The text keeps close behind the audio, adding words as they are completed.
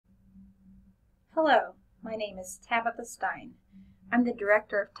Hello, my name is Tabitha Stein. I'm the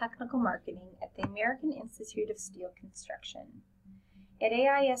Director of Technical Marketing at the American Institute of Steel Construction. At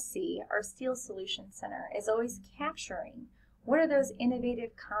AISC, our Steel Solutions Center is always capturing what are those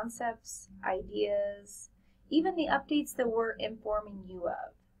innovative concepts, ideas, even the updates that we're informing you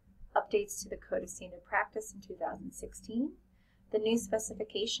of. Updates to the Code of Standard Practice in 2016, the new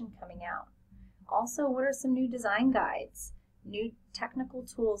specification coming out. Also, what are some new design guides, new technical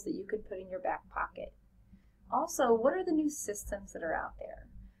tools that you could put in your back pocket? Also, what are the new systems that are out there?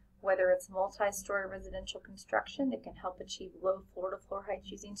 Whether it's multi-story residential construction that can help achieve low floor-to-floor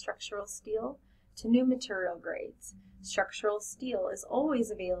heights using structural steel, to new material grades. Structural steel is always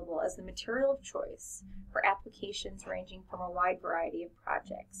available as the material of choice for applications ranging from a wide variety of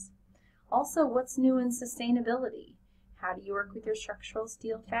projects. Also, what's new in sustainability? How do you work with your structural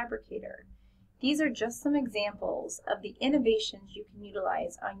steel fabricator? These are just some examples of the innovations you can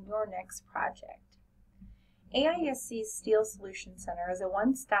utilize on your next project. AISC's Steel Solutions Center is a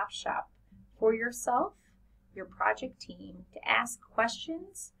one-stop shop for yourself, your project team, to ask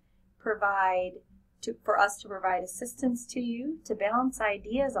questions, for us to provide assistance to you, to bounce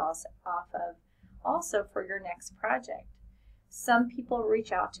ideas off of, also for your next project. Some people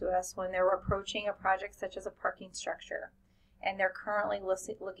reach out to us when they're approaching a project such as a parking structure, and they're currently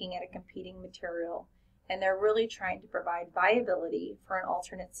looking at a competing material, and they're really trying to provide viability for an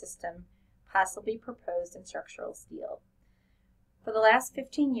alternate system possibly proposed in structural steel. For the last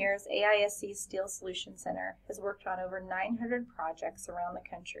 15 years, AISC's Steel Solutions Center has worked on over 900 projects around the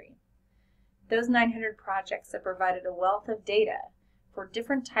country. Those 900 projects have provided a wealth of data for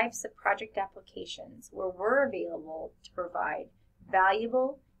different types of project applications where we're available to provide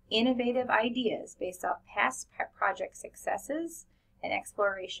valuable, innovative ideas based off past project successes and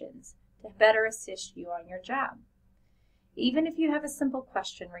explorations to better assist you on your job. Even if you have a simple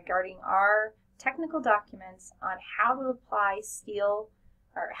question regarding our technical documents on how to apply steel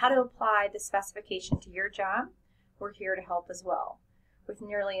or how to apply the specification to your job, we're here to help as well. With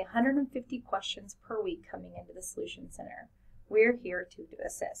nearly 150 questions per week coming into the Solutions Center, we're here to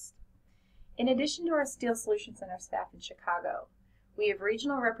assist. In addition to our Steel Solutions Center staff in Chicago, we have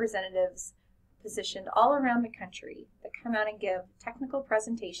regional representatives positioned all around the country that come out and give technical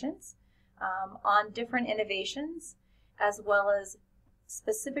presentations on different innovations, as well as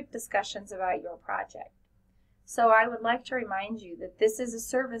specific discussions about your project. So I would like to remind you that this is a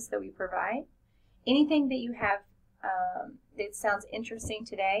service that we provide. Anything that you have that sounds interesting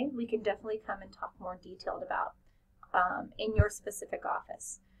today, we can definitely come and talk more detailed about in your specific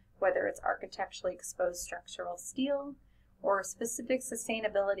office, whether it's architecturally exposed structural steel, or specific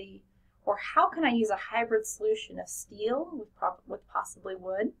sustainability, or how can I use a hybrid solution of steel with possibly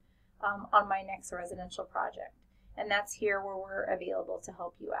wood on my next residential project. And that's here where we're available to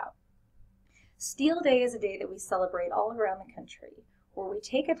help you out. Steel Day is a day that we celebrate all around the country, where we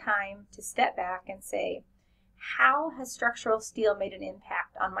take a time to step back and say, how has structural steel made an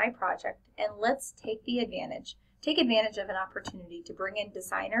impact on my project? And let's take advantage of an opportunity to bring in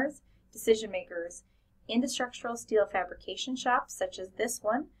designers, decision makers, into structural steel fabrication shops such as this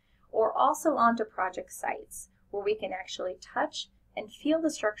one, or also onto project sites where we can actually touch and feel the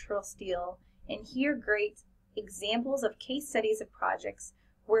structural steel and hear great examples of case studies of projects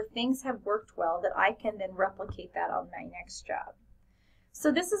where things have worked well that I can then replicate that on my next job. So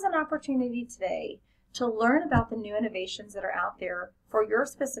this is an opportunity today to learn about the new innovations that are out there for your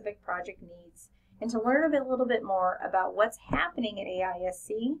specific project needs, and to learn a little bit more about what's happening at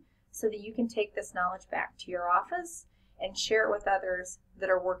AISC so that you can take this knowledge back to your office and share it with others that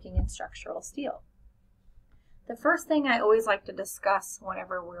are working in structural steel. The first thing I always like to discuss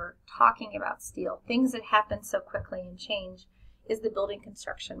whenever we're talking about steel, things that happen so quickly and change, is the building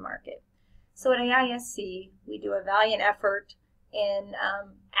construction market. So at AISC, we do a valiant effort in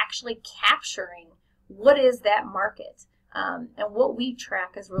actually capturing what is that market. And what we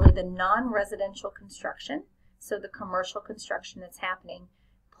track is really the non-residential construction, so the commercial construction that's happening,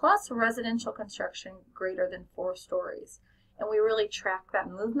 plus residential construction greater than 4 stories. And we really track that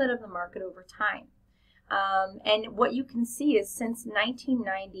movement of the market over time. And what you can see is since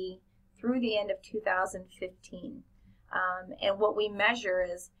 1990 through the end of 2015, and what we measure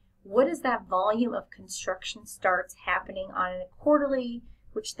is what is that volume of construction starts happening on a quarterly,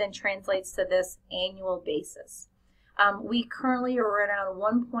 which then translates to this annual basis. We currently are around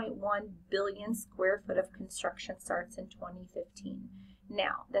 1.1 billion square foot of construction starts in 2015.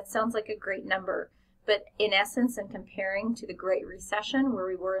 Now, that sounds like a great number, but in essence, in comparing to the Great Recession, where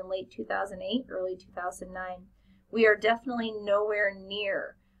we were in late 2008, early 2009, we are definitely nowhere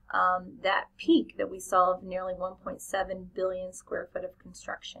near that peak that we saw of nearly 1.7 billion square foot of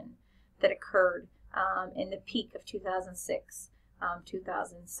construction. that occurred in the peak of 2006,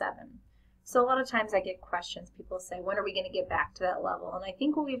 2007. So a lot of times I get questions. People say, when are we going to get back to that level? And I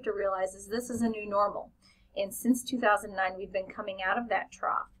think what we have to realize is this is a new normal. And since 2009, we've been coming out of that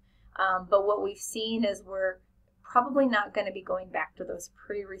trough. But what we've seen is we're probably not going to be going back to those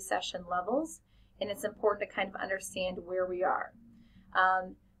pre-recession levels. And it's important to kind of understand where we are.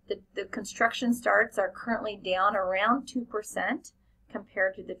 The construction starts are currently down around 2%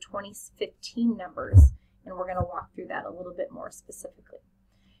 compared to the 2015 numbers. And we're going to walk through that a little bit more specifically.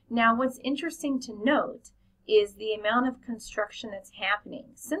 Now, what's interesting to note is the amount of construction that's happening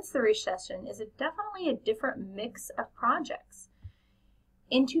since the recession is definitely a different mix of projects.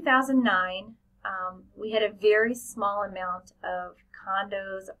 In 2009, we had a very small amount of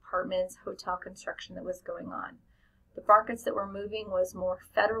condos, apartments, hotel construction that was going on. The markets that were moving was more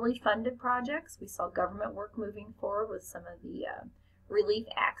federally funded projects. We saw government work moving forward with some of the relief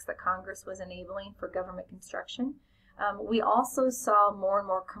acts that Congress was enabling for government construction. We also saw more and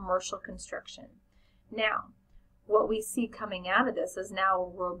more commercial construction. Now, what we see coming out of this is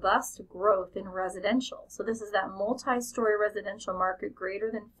now robust growth in residential. So this is that multi-story residential market greater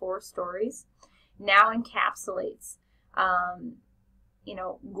than 4 stories. Now encapsulates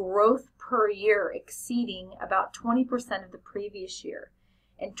growth per year exceeding about 20% of the previous year.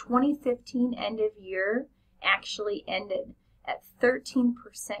 And 2015 end of year actually ended at 13%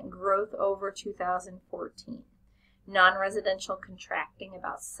 growth over 2014. Non-residential contracting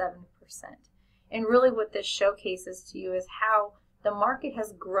about 7%. And really what this showcases to you is how the market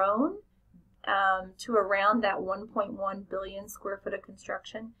has grown to around that 1.1 billion square foot of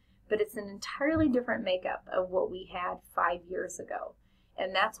construction, but it's an entirely different makeup of what we had 5 years ago.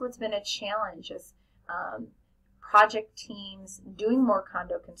 And that's what's been a challenge is project teams doing more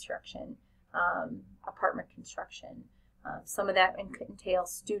condo construction, apartment construction. Some of that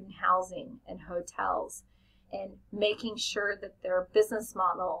entails student housing and hotels, and making sure that their business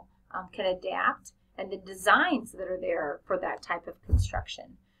model can adapt and the designs that are there for that type of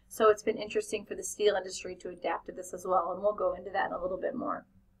construction. So it's been interesting for the steel industry to adapt to this as well, and we'll go into that in a little bit more.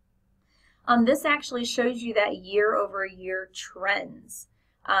 This actually shows you that year-over-year trends,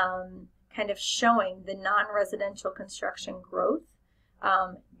 kind of showing the non-residential construction growth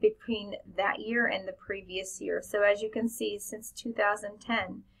between that year and the previous year. So as you can see, since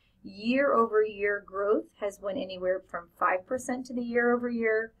 2010, year-over-year growth has went anywhere from 5% to the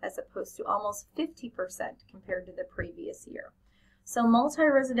year-over-year, as opposed to almost 50% compared to the previous year. So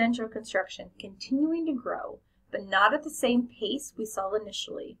multi-residential construction continuing to grow, but not at the same pace we saw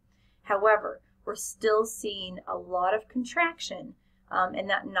initially. However, we're still seeing a lot of contraction in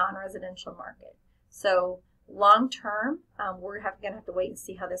that non-residential market. So long term, we're going to have to wait and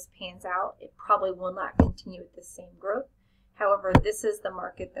see how this pans out. It probably will not continue at the same growth. However, this is the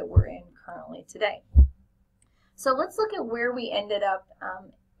market that we're in currently today. So let's look at where we ended up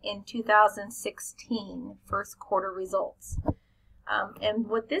in 2016 first quarter results. And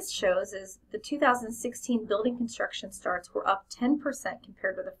what this shows is the 2016 building construction starts were up 10%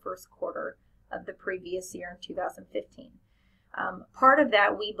 compared to the first quarter of the previous year in 2015. Part of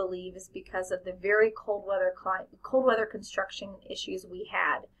that, we believe, is because of the very cold weather construction issues we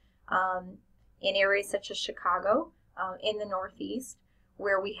had in areas such as Chicago, in the Northeast,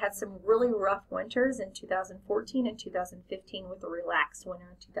 where we had some really rough winters in 2014 and 2015 with a relaxed winter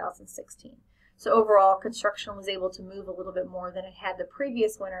in 2016. So overall, construction was able to move a little bit more than it had the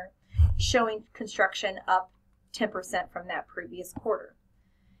previous winter, showing construction up 10% from that previous quarter.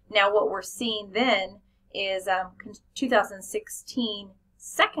 Now what we're seeing then is 2016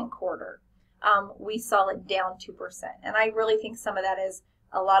 second quarter, we saw it down 2%. And I really think some of that is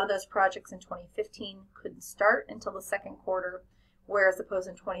a lot of those projects in 2015 couldn't start until the second quarter, whereas opposed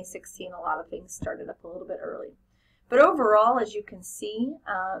in 2016, a lot of things started up a little bit early. But overall, as you can see,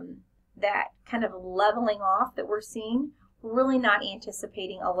 that kind of leveling off that we're seeing, we're really not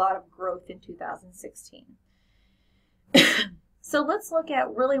anticipating a lot of growth in 2016. So let's look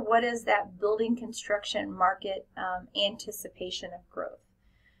at really what is that building construction market anticipation of growth.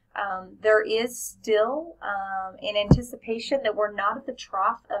 There is still an anticipation that we're not at the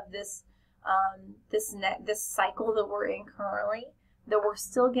trough of this cycle that we're in currently, that we're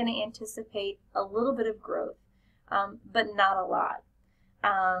still going to anticipate a little bit of growth, but not a lot.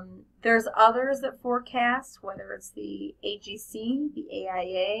 There's others that forecast, whether it's the AGC, the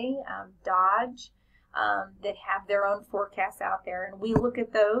AIA, Dodge, that have their own forecasts out there, and we look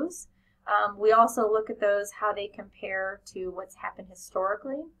at those. We also look at those, how they compare to what's happened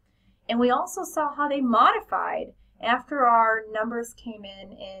historically. And we also saw how they modified after our numbers came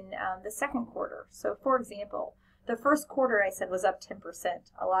in the second quarter. So for example, The first quarter, I said, was up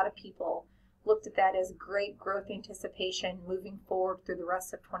 10%. A lot of people looked at that as great growth anticipation moving forward through the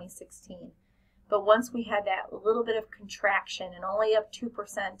rest of 2016. But once we had that little bit of contraction and only up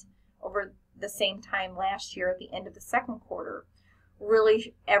 2% over the same time last year at the end of the second quarter,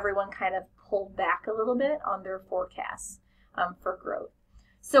 really everyone kind of pulled back a little bit on their forecasts for growth.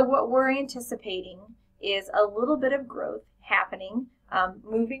 So what we're anticipating is a little bit of growth happening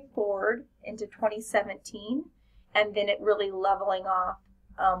moving forward into 2017, and then it really leveling off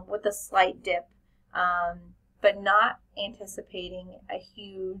with a slight dip, but not anticipating a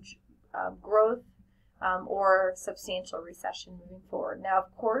huge growth or substantial recession moving forward. Now,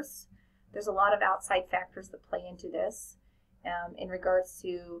 of course, there's a lot of outside factors that play into this in regards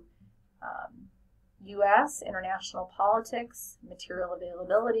to U.S., international politics, material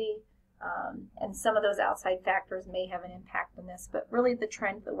availability, and some of those outside factors may have an impact on this. But really the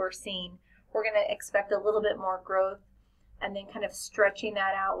trend that we're seeing, we're going to expect a little bit more growth and then kind of stretching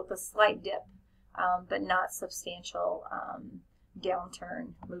that out with a slight dip, but not substantial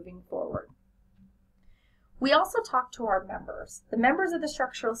downturn moving forward. We also talk to our members. The members of the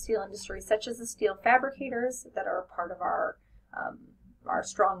structural steel industry, such as the steel fabricators that are a part of our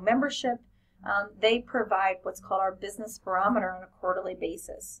strong membership, they provide what's called our business barometer on a quarterly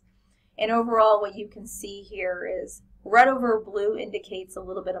basis. And overall, what you can see here is red over blue indicates a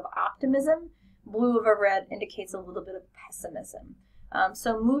little bit of optimism. Blue over red indicates a little bit of pessimism.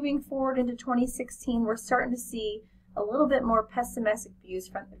 So moving forward into 2016, we're starting to see a little bit more pessimistic views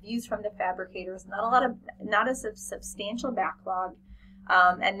from the fabricators. Not as a substantial backlog,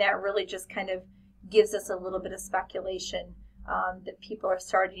 and that really just kind of gives us a little bit of speculation that people are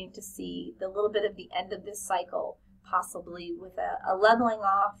starting to see the little bit of the end of this cycle, possibly with a leveling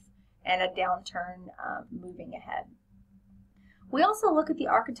off and a downturn moving ahead. We also look at the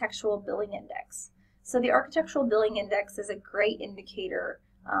Architectural Billing Index. So the Architectural Billing Index is a great indicator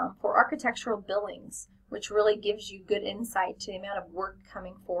for architectural billings, which really gives you good insight to the amount of work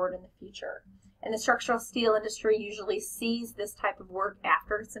coming forward in the future. And the structural steel industry usually sees this type of work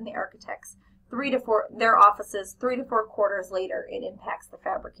after it's in the architects. Their offices, 3 to 4 quarters later, it impacts the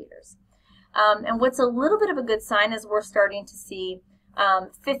fabricators. And what's a little bit of a good sign is we're starting to see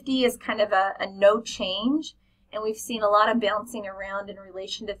 50 is kind of a no change, and we've seen a lot of bouncing around in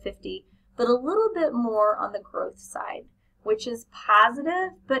relation to 50, but a little bit more on the growth side, which is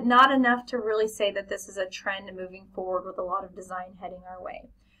positive, but not enough to really say that this is a trend moving forward with a lot of design heading our way.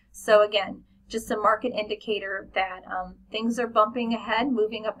 So again, just a market indicator that things are bumping ahead,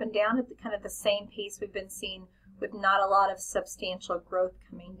 moving up and down at kind of the same pace we've been seeing, with not a lot of substantial growth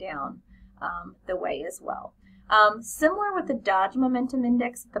coming down the way as well. Similar with the Dodge Momentum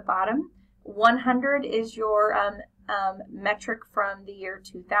Index at the bottom, 100 is your metric from the year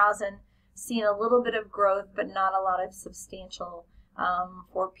 2000, seeing a little bit of growth, but not a lot of substantial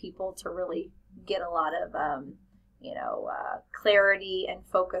for people to really get a lot of clarity and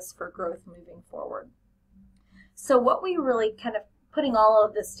focus for growth moving forward. So what we really kind of putting all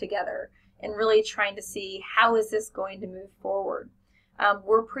of this together and really trying to see how is this going to move forward.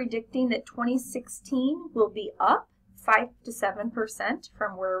 We're predicting that 2016 will be up 5 to 7%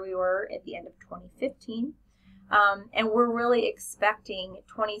 from where we were at the end of 2015. And we're really expecting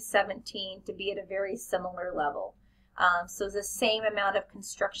 2017 to be at a very similar level. So the same amount of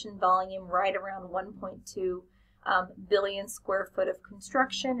construction volume, right around 1.2 billion square foot of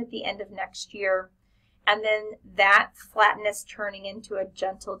construction at the end of next year. And then that flatness turning into a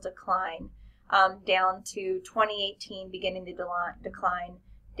gentle decline down to 2018, beginning to decline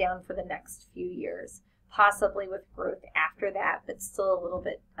down for the next few years, possibly with growth after that, but still a little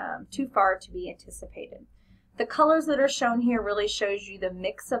bit too far to be anticipated. The colors that are shown here really shows you the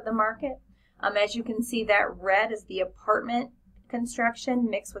mix of the market. As you can see, that red is the apartment construction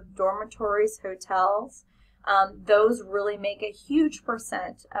mixed with dormitories, hotels. Those really make a huge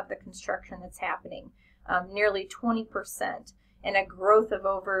percent of the construction that's happening, nearly 20%, and a growth of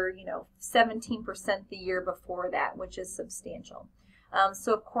over 17% the year before that, which is substantial.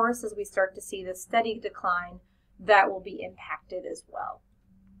 So of course, as we start to see the steady decline, that will be impacted as well.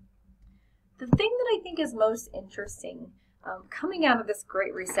 The thing that I think is most interesting coming out of this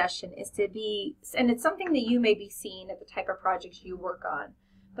Great Recession is to be, and it's something that you may be seeing at the type of projects you work on,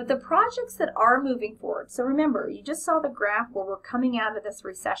 but the projects that are moving forward. So remember, you just saw the graph where we're coming out of this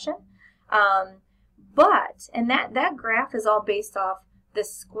recession, and that graph is all based off the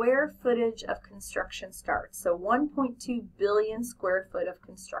square footage of construction starts. So 1.2 billion square foot of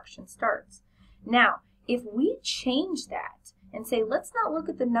construction starts. Now, if we change that and say, let's not look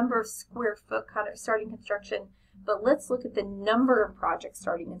at the number of square foot starting construction, but let's look at the number of projects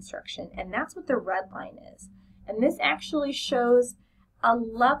starting construction, and that's what the red line is. And this actually shows a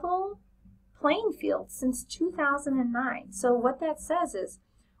level playing field since 2009. So what that says is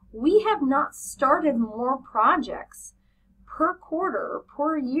we have not started more projects per quarter or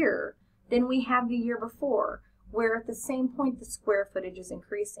per year than we have the year before, where at the same point the square footage is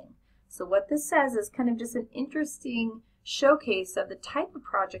increasing. So what this says is kind of just an interesting showcase of the type of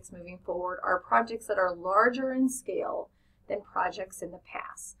projects moving forward are projects that are larger in scale than projects in the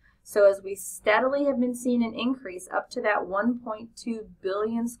past. So as we steadily have been seeing an increase up to that 1.2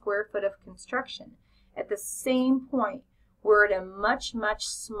 billion square foot of construction, at the same point we're at a much, much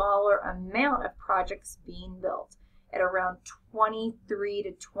smaller amount of projects being built at around 23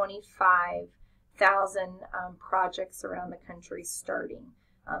 to 25,000 projects around the country starting.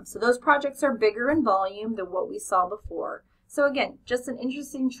 So those projects are bigger in volume than what we saw before. So again, just an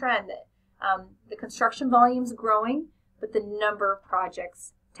interesting trend that the construction volume is growing, but the number of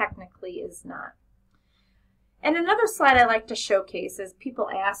projects technically is not. And another slide I like to showcase is people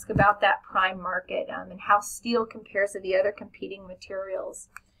ask about that prime market and how steel compares to the other competing materials.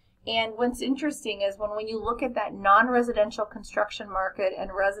 And what's interesting is when you look at that non-residential construction market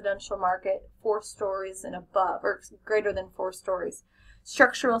and residential market 4 stories and above, or greater than 4 stories,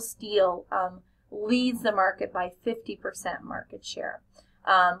 structural steel leads the market by 50% market share.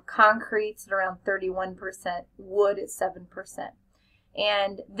 Concrete's at around 31%, wood at 7%.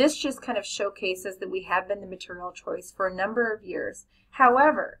 And this just kind of showcases that we have been the material choice for a number of years.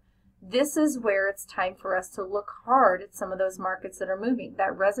 However, this is where it's time for us to look hard at some of those markets that are moving.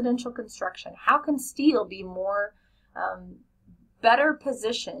 That residential construction, how can steel be more better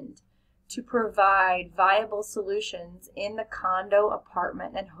positioned to provide viable solutions in the condo,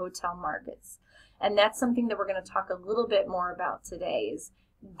 apartment, and hotel markets? And that's something that we're going to talk a little bit more about today, is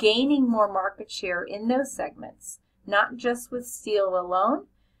gaining more market share in those segments, not just with steel alone,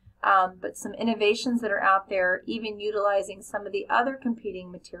 but some innovations that are out there, even utilizing some of the other competing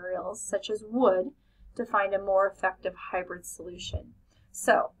materials, such as wood, to find a more effective hybrid solution.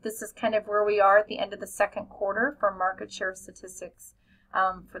 So this is kind of where we are at the end of the second quarter for market share statistics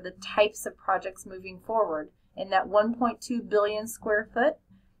for the types of projects moving forward. In that 1.2 billion square foot,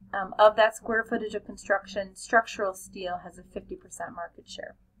 of that square footage of construction, structural steel has a 50% market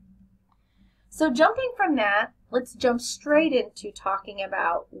share. So jumping from that, let's jump straight into talking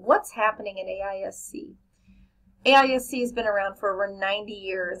about what's happening in AISC. AISC has been around for over 90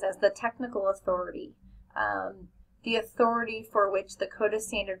 years as the technical authority, the authority for which the Code of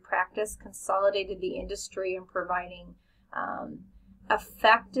Standard Practice consolidated the industry in providing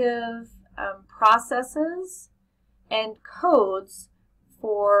effective processes and codes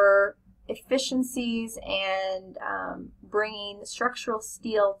for efficiencies and bringing structural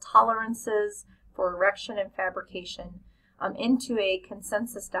steel tolerances for erection and fabrication into a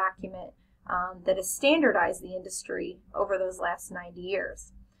consensus document that has standardized the industry over those last 90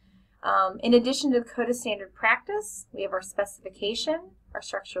 years. In addition to the Code of Standard Practice, we have our specification, our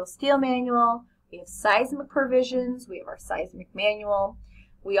structural steel manual, we have seismic provisions, we have our seismic manual,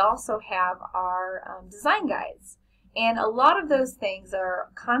 we also have our design guides. And a lot of those things are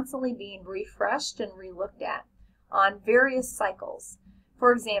constantly being refreshed and relooked at on various cycles.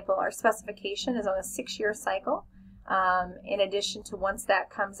 For example, our specification is on a 6-year cycle. In addition to once that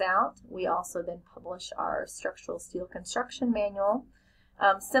comes out, we also then publish our structural steel construction manual.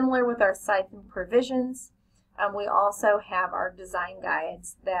 Similar with our seismic provisions, we also have our design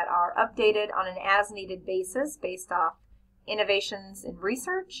guides that are updated on an as-needed basis based off innovations in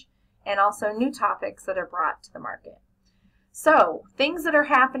research and also new topics that are brought to the market. So, things that are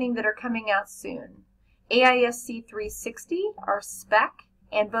happening that are coming out soon. AISC 360, our spec,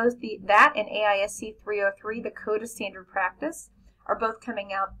 and both that and AISC 303, the Code of Standard Practice, are both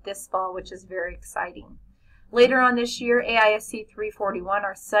coming out this fall, which is very exciting. Later on this year, AISC 341,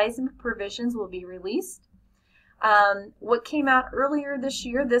 our seismic provisions, will be released. What came out earlier this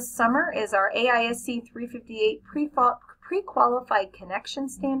year, this summer, is our AISC 358 pre-qualified connection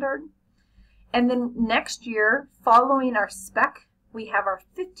standard. And then next year, following our spec, we have our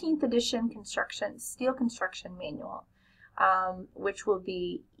 15th edition steel construction manual, which will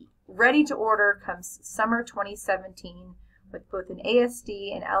be ready to order come summer 2017 with both an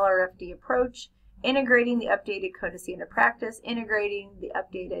ASD and LRFD approach, integrating the updated Code of Standard Practice, integrating the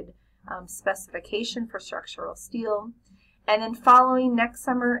updated specification for structural steel. And then following next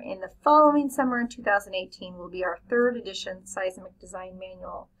summer, in the following summer in 2018, will be our 3rd edition seismic design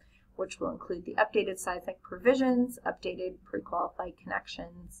manual, which will include the updated seismic provisions, updated pre-qualified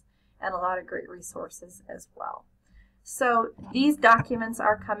connections, and a lot of great resources as well. So these documents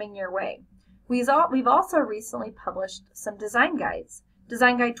are coming your way. We've also recently published some design guides.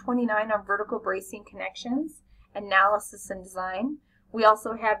 Design Guide 29 on vertical bracing connections analysis and design. We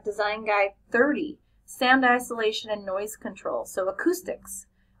also have Design Guide 30, sound isolation and noise control, so acoustics,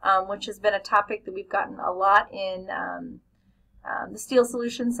 which has been a topic that we've gotten a lot in the Steel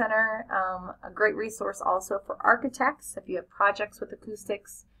Solution Center. A great resource also for architects if you have projects with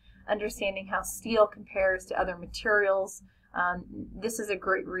acoustics, understanding how steel compares to other materials. This is a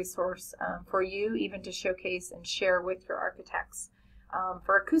great resource for you even to showcase and share with your architects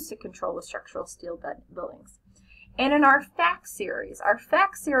for acoustic control with structural steel buildings. And in our facts series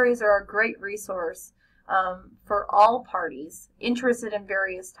are a great resource for all parties interested in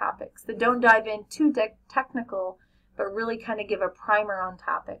various topics that don't dive in too technical, but really kind of give a primer on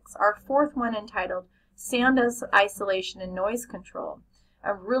topics. Our fourth one, entitled Sound Isolation and Noise Control,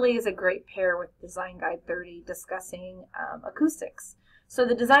 really is a great pair with Design Guide 30 discussing acoustics. So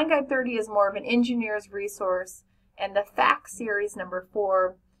the Design Guide 30 is more of an engineer's resource, and the Facts series number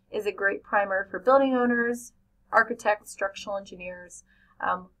 4 is a great primer for building owners, architects, structural engineers,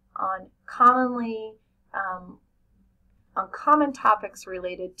 on common topics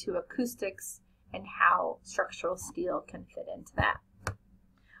related to acoustics and how structural steel can fit into that.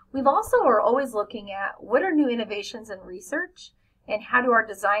 We've also are always looking at what are new innovations in research and how do our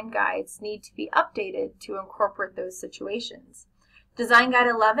design guides need to be updated to incorporate those situations. Design Guide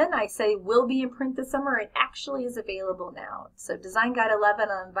 11, I say, will be in print this summer. It actually is available now. So Design Guide 11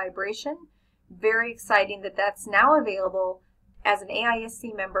 on vibration, very exciting that that's now available as an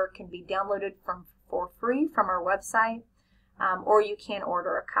AISC member, can be downloaded for free from our website, or you can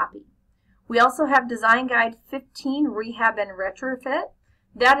order a copy. We also have Design Guide 15, Rehab and Retrofit.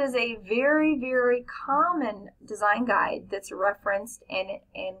 That is a very, very common design guide that's referenced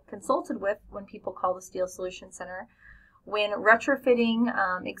and consulted with when people call the Steel Solution Center when retrofitting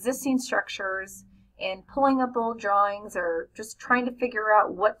existing structures and pulling up old drawings or just trying to figure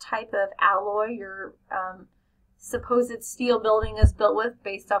out what type of alloy your supposed steel building is built with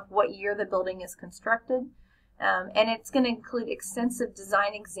based off what year the building is constructed. And it's going to include extensive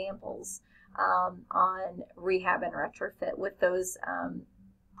design examples on rehab and retrofit with those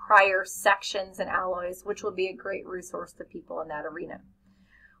prior sections and alloys, which will be a great resource to people in that arena.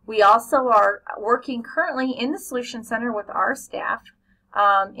 We also are working currently in the Solution Center with our staff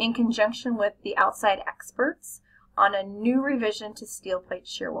in conjunction with the outside experts on a new revision to steel plate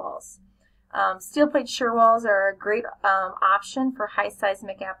shear walls. Steel plate shear walls are a great option for high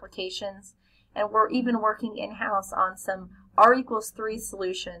seismic applications, and we're even working in-house on some R=3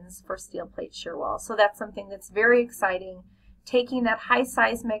 solutions for steel plate shear walls. So that's something that's very exciting, taking that high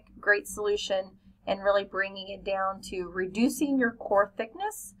seismic great solution and really bringing it down to reducing your core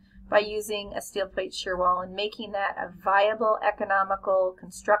thickness by using a steel plate shear wall and making that a viable, economical,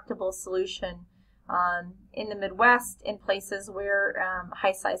 constructible solution in the Midwest in places where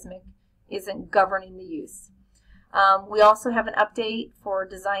high seismic isn't governing the use. We also have an update for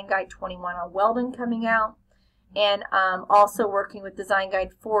Design Guide 21 on welding coming out, and also working with Design Guide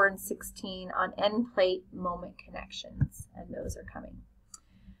 4 and 16 on end plate moment connections, and those are coming.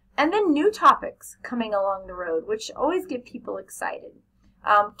 And then new topics coming along the road, which always get people excited.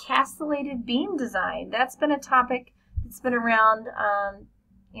 Castellated beam design, that's been a topic that's been around,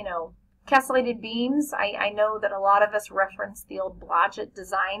 castellated beams. I know that a lot of us reference the old Blodgett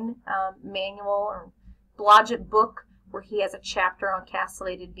design manual or Blodgett book where he has a chapter on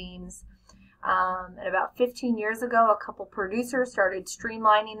castellated beams. And about 15 years ago, a couple producers started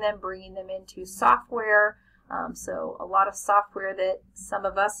streamlining them, bringing them into software. So a lot of software that some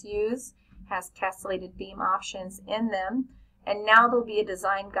of us use has castellated beam options in them. And now there'll be a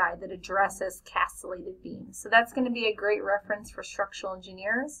design guide that addresses castellated beams. So that's going to be a great reference for structural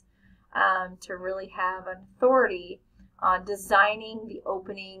engineers to really have an authority on designing the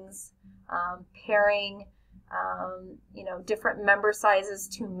openings, pairing different member sizes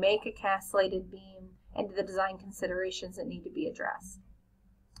to make a castellated beam, and the design considerations that need to be addressed.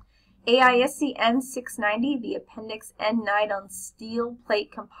 AISC N690, the Appendix N9 on steel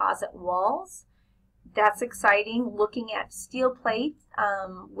plate composite walls. That's exciting, looking at steel plate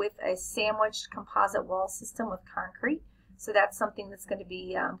with a sandwiched composite wall system with concrete. So that's something that's going to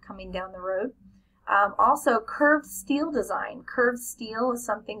be coming down the road. Also, curved steel design. Curved steel is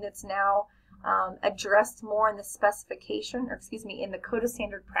something that's now addressed more in the specification, in the Code of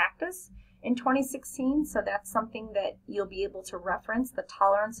Standard Practice in 2016. So that's something that you'll be able to reference, the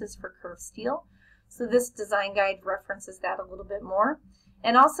tolerances for curved steel. So this design guide references that a little bit more.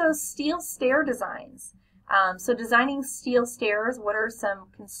 And also steel stair designs. So designing steel stairs, what are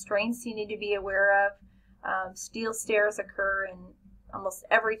some constraints you need to be aware of? Steel stairs occur in almost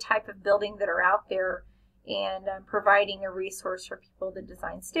every type of building that are out there, and providing a resource for people to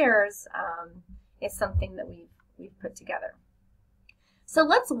design stairs is something that we've put together. So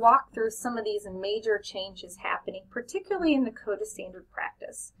let's walk through some of these major changes happening, particularly in the Code of Standard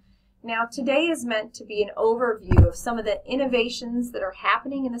Practice. Now, today is meant to be an overview of some of the innovations that are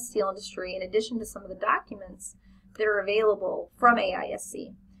happening in the steel industry, in addition to some of the documents that are available from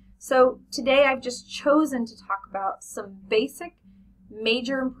AISC. So today I've just chosen to talk about some basic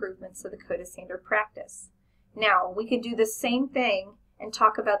major improvements to the Code of Standard Practice. Now, we could do the same thing and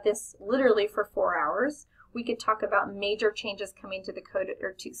talk about this literally for 4 hours. We could talk about major changes coming to the code,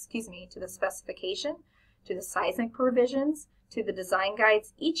 or to the specification, to the seismic provisions, to the design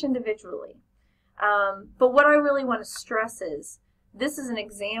guides, each individually. But what I really want to stress is this is an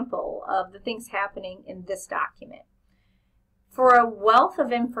example of the things happening in this document. For a wealth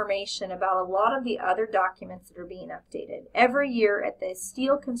of information about a lot of the other documents that are being updated, every year at the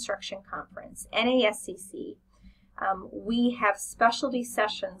Steel Construction Conference, NASCC, we have specialty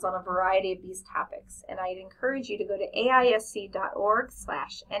sessions on a variety of these topics, and I'd encourage you to go to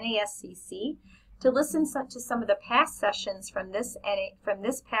aisc.org/NASCC to listen to some of the past sessions from this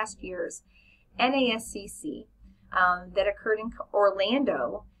past year's NASCC that occurred in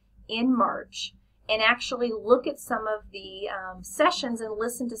Orlando in March, and actually look at some of the sessions and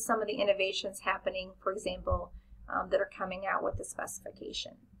listen to some of the innovations happening, for example, that are coming out with the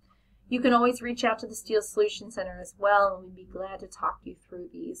specification. You can always reach out to the Steel Solutions Center as well, and we'd be glad to talk you through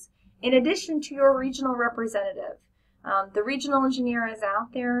these. In addition to your regional representative, the regional engineer is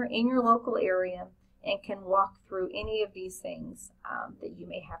out there in your local area and can walk through any of these things that you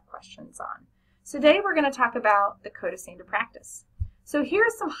may have questions on. So today we're going to talk about the Code of Standard Practice. So here are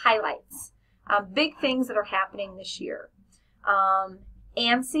some highlights, big things that are happening this year.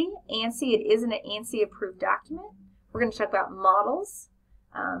 ANSI, it is an ANSI approved document. We're going to talk about models.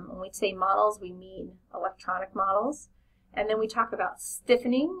 When we say models, we mean electronic models. And then we talk about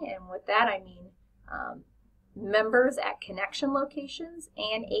stiffening, and with that I mean members at connection locations,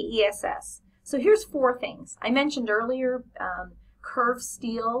 and AESS. So here's 4 things. I mentioned earlier curved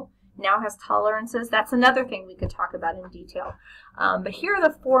steel now has tolerances. That's another thing we could talk about in detail. But here are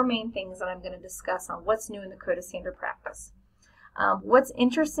the 4 main things that I'm going to discuss on what's new in the Code of Standard Practice. What's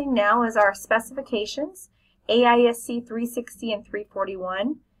interesting now is our specifications. AISC 360 and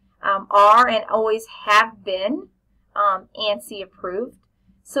 341 are and always have been ANSI approved.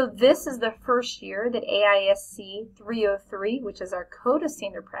 So this is the first year that AISC 303, which is our Code of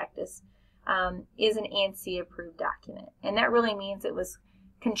Standard Practice, is an ANSI approved document. And that really means it was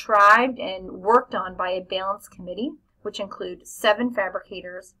contrived and worked on by a balanced committee, which include 7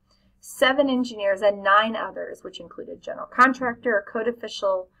 fabricators, 7 engineers, and 9 others, which include a general contractor, a code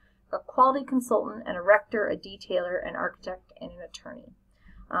official, a quality consultant, an erector, a detailer, an architect, and an attorney.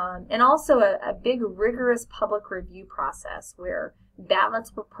 And also a big rigorous public review process where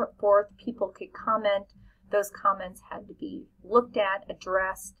ballots were put forth, people could comment, those comments had to be looked at,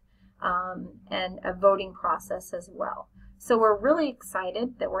 addressed, and a voting process as well. So we're really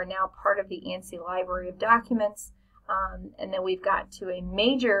excited that we're now part of the ANSI Library of Documents, and that we've got to a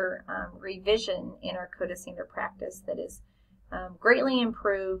major revision in our Code of Standard Practice that is greatly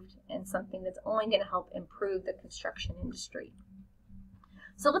improved and something that's only going to help improve the construction industry.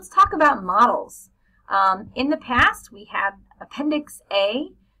 So let's talk about models. In the past, we had Appendix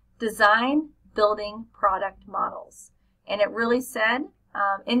A, Design, Building, Product Models. And it really said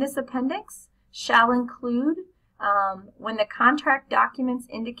in this appendix, shall include when the contract documents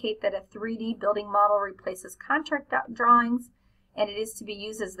indicate that a 3D building model replaces contract drawings, and it is to be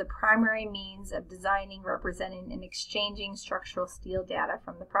used as the primary means of designing, representing, and exchanging structural steel data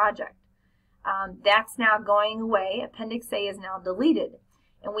from the project. That's now going away. Appendix A is now deleted,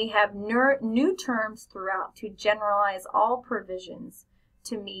 and we have new terms throughout to generalize all provisions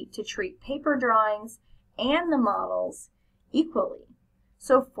to treat paper drawings and the models equally.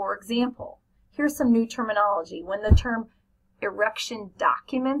 So, for example, here's some new terminology. When the term erection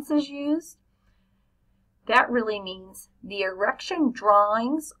documents is used, that really means the erection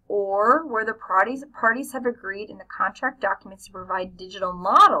drawings, or where the parties have agreed in the contract documents to provide digital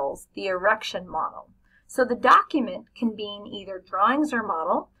models, the erection model. So the document can mean either drawings or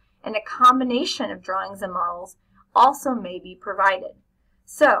model, and a combination of drawings and models also may be provided.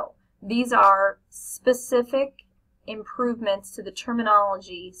 So these are specific improvements to the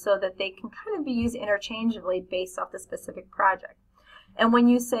terminology so that they can kind of be used interchangeably based off the specific project. And when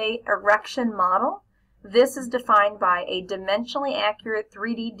you say erection model, this is defined by a dimensionally accurate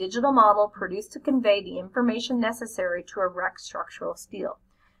 3D digital model produced to convey the information necessary to erect structural steel.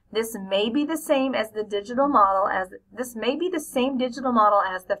 This may be the same as the digital model as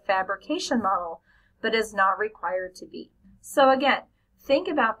the fabrication model, but is not required to be. So again, think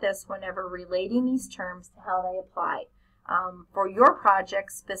about this whenever relating these terms to how they apply for your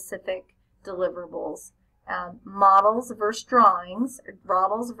project-specific deliverables. Models versus drawings,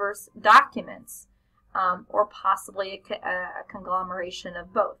 models versus documents, or possibly a conglomeration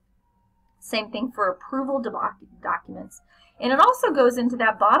of both. Same thing for approval documents. And it also goes into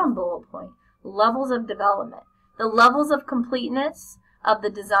that bottom bullet point, levels of development. The levels of completeness of the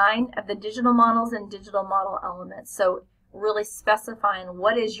design of the digital models and digital model elements. So really specifying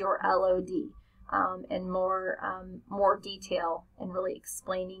what is your LOD and more detail and really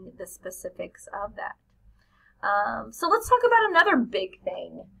explaining the specifics of that. So let's talk about another big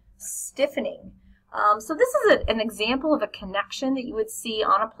thing, stiffening. So this is an example of a connection that you would see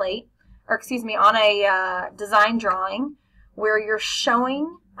on a plate, or excuse me, on a design drawing, where you're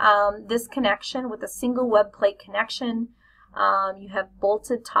showing this connection with a single web plate connection. You have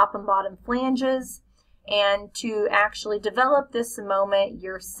bolted top and bottom flanges, and to actually develop this moment,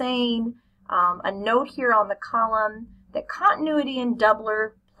 you're saying a note here on the column that continuity in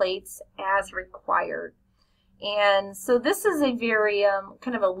doubler plates as required. And so this is a very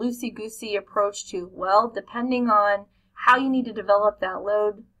kind of a loosey-goosey approach to, well, depending on how you need to develop that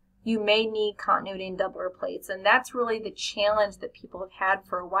load, you may need continuity in doubler plates. And that's really the challenge that people have had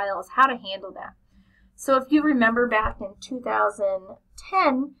for a while, is how to handle that. So if you remember back in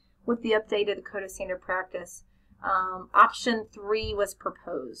 2010, with the updated Code of Standard Practice, option 3 was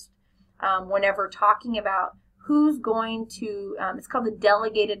proposed. Whenever talking about who's going to, it's called the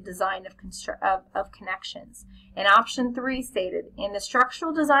delegated design of connections. And option 3 stated, in the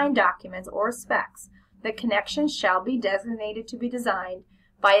structural design documents or specs, the connection shall be designated to be designed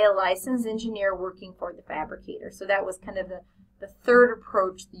by a licensed engineer working for the fabricator. So that was kind of the third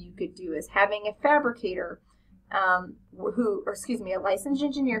approach that you could do, is having a fabricator a licensed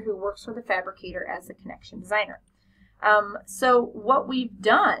engineer who works for the fabricator as a connection designer. So what we've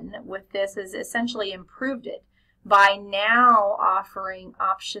done with this is essentially improved it by now offering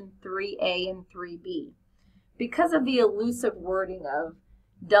option 3A and 3B. Because of the elusive wording of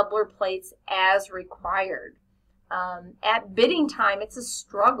doubler plates as required, at bidding time, it's a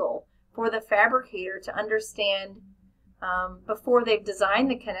struggle for the fabricator to understand before they've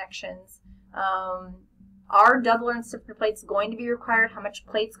designed the connections, are doubler and stiffener plates going to be required? How much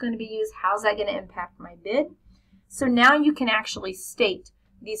plate's going to be used? How's that going to impact my bid? So now you can actually state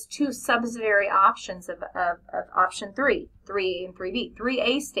these two subsidiary options of option 3, 3A and 3B.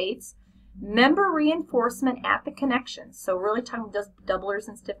 3A states, member reinforcement at the connections, so really talking about doublers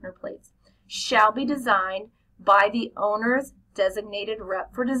and stiffener plates, shall be designed by the owner's designated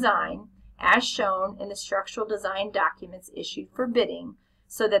rep for design, as shown in the structural design documents issued for bidding,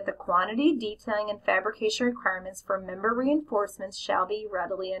 so that the quantity, detailing, and fabrication requirements for member reinforcements shall be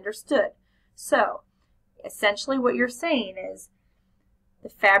readily understood. So, essentially what you're saying is the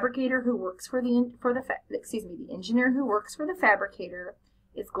fabricator who works for the engineer who works for the fabricator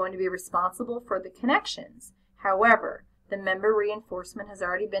is going to be responsible for the connections. However, the member reinforcement has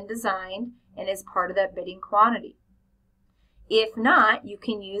already been designed and is part of that bidding quantity. If not, you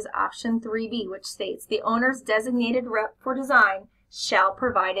can use option 3B, which states the owner's designated rep for design shall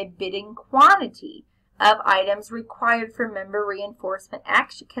provide a bidding quantity of items required for member reinforcement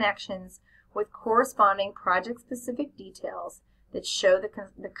action connections with corresponding project-specific details that show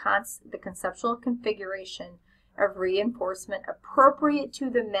the conceptual configuration of reinforcement appropriate to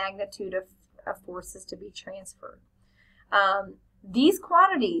the magnitude of forces to be transferred. These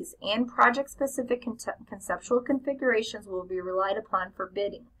quantities and project-specific conceptual configurations will be relied upon for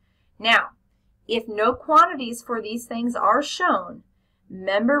bidding. Now, if no quantities for these things are shown,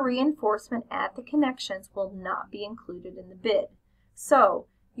 member reinforcement at the connections will not be included in the bid. So,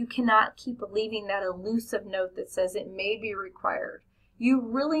 you cannot keep leaving that elusive note that says it may be required. You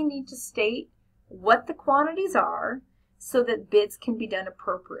really need to state what the quantities are so that bids can be done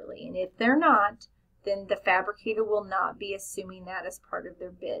appropriately. And if they're not, then the fabricator will not be assuming that as part of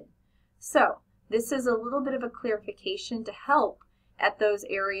their bid. So, this is a little bit of a clarification to help at those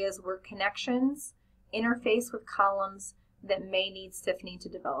areas where connections interface with columns that may need stiffening to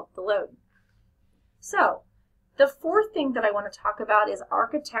develop the load. So, the fourth thing that I want to talk about is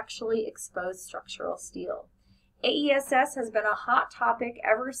architecturally exposed structural steel. AESS has been a hot topic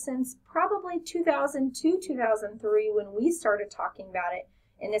ever since probably 2002-2003 when we started talking about it.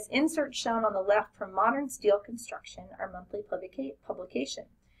 In this insert shown on the left from Modern Steel Construction, our monthly publication.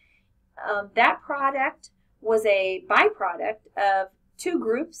 That product was a byproduct of two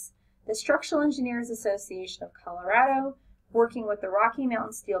groups, the Structural Engineers Association of Colorado, working with the Rocky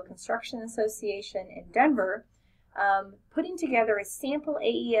Mountain Steel Construction Association in Denver, putting together a sample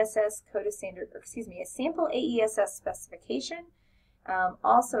AESS a sample AESS specification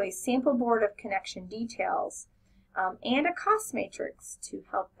also a sample board of connection details, and a cost matrix to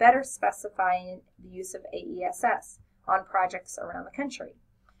help better specify the use of AESS on projects around the country.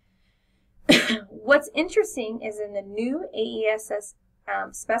 What's interesting is in the new AESS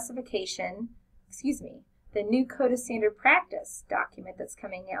specification, the new Code of Standard Practice document that's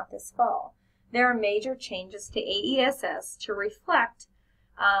coming out this fall, there are major changes to AESS to reflect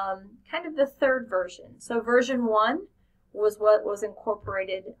kind of the third version. So version 1 was what was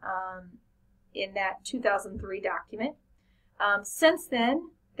incorporated in that 2003 document. Since then,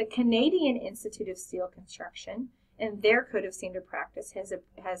 the Canadian Institute of Steel Construction and their Code of Standard Practice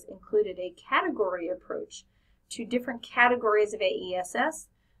has included a category approach to different categories of AESS.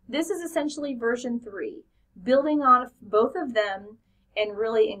 This is essentially version 3, building on both of them and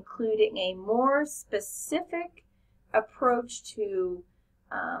really including a more specific approach to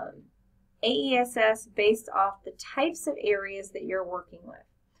AESS based off the types of areas that you're working with.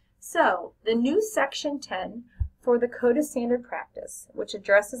 So the new Section 10 for the Code of Standard Practice, which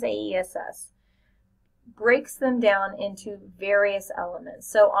addresses AESS, breaks them down into various elements.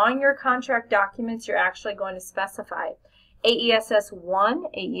 So on your contract documents, you're actually going to specify AESS 1,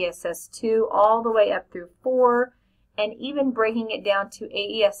 AESS 2, all the way up through 4, and even breaking it down to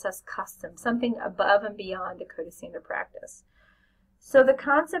AESS Custom, something above and beyond a Code of Standard Practice. So the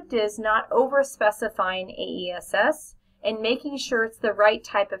concept is not over-specifying AESS and making sure it's the right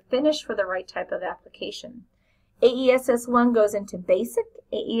type of finish for the right type of application. AESS 1 goes into basic.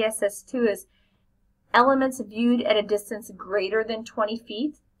 AESS 2 is elements viewed at a distance greater than 20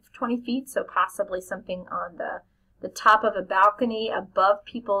 feet, so possibly something on the top of a balcony above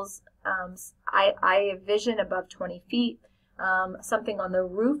people's eye vision above 20 feet, something on the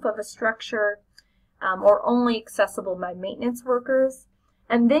roof of a structure, or only accessible by maintenance workers.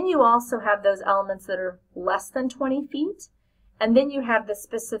 And then you also have those elements that are less than 20 feet, and then you have the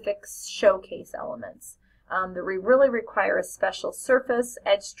specific showcase elements that really require a special surface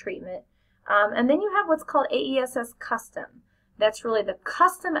edge treatment. And then you have what's called AESS Custom. That's really the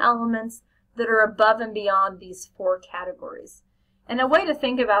custom elements that are above and beyond these 4 categories. And a way to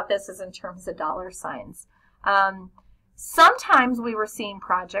think about this is in terms of dollar signs. Sometimes we were seeing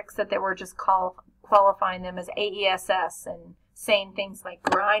projects that they were just qualifying them as AESS and saying things like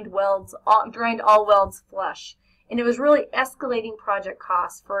grind all welds flush. And it was really escalating project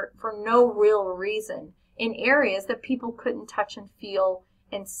costs for no real reason in areas that people couldn't touch and feel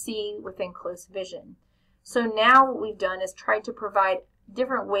and see within close vision. So now what we've done is tried to provide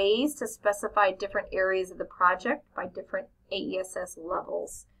different ways to specify different areas of the project by different AESS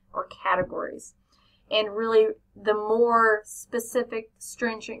levels or categories. And really, the more specific,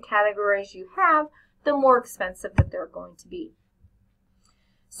 stringent categories you have, the more expensive that they're going to be.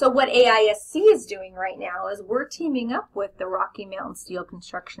 So what AISC is doing right now is we're teaming up with the Rocky Mountain Steel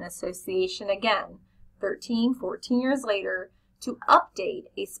Construction Association again, 13, 14 years later, to update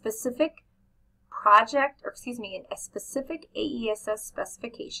a specific a specific AESS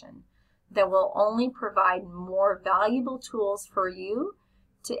specification that will only provide more valuable tools for you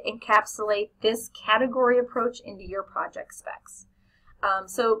to encapsulate this category approach into your project specs.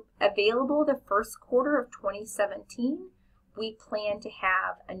 So available the first quarter of 2017, we plan to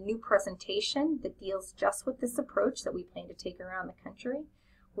have a new presentation that deals just with this approach that we plan to take around the country.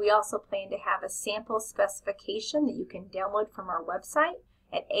 We also plan to have a sample specification that you can download from our website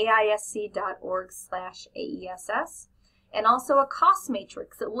at aisc.org/AESS, and also a cost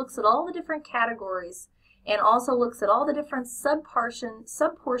matrix that looks at all the different categories and also looks at all the different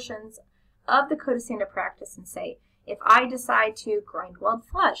subportions of the Code of Standard Practice and say, if I decide to grind weld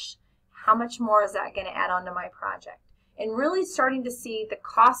flush, how much more is that going to add on to my project? And really starting to see the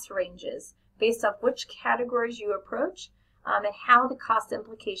cost ranges based off which categories you approach and how the cost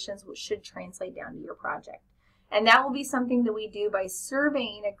implications should translate down to your project. And that will be something that we do by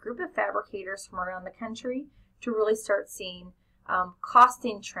surveying a group of fabricators from around the country to really start seeing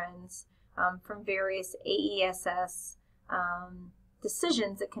costing trends from various AESS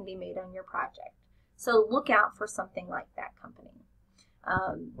decisions that can be made on your project. So look out for something like that company.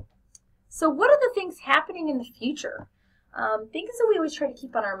 So what are the things happening in the future? Things that we always try to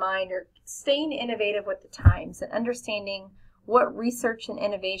keep on our mind are staying innovative with the times and understanding what research and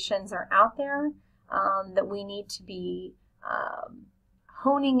innovations are out there that we need to be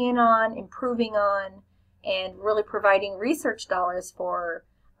honing in on, improving on, and really providing research dollars for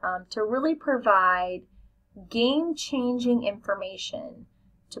to really provide game-changing information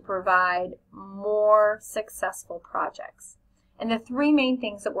to provide more successful projects. And the 3 main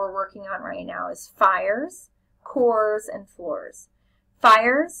things that we're working on right now is fires, cores, and floors.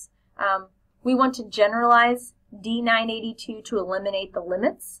 Fires, we want to generalize D982 to eliminate the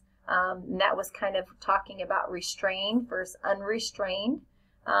limits. And that was kind of talking about restrained versus unrestrained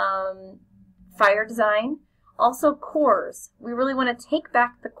fire design. Also cores. We really want to take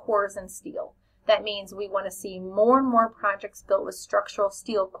back the cores in steel. That means we want to see more and more projects built with structural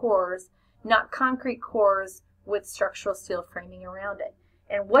steel cores, not concrete cores with structural steel framing around it.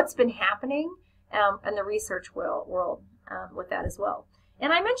 And what's been happening in the research world with that as well.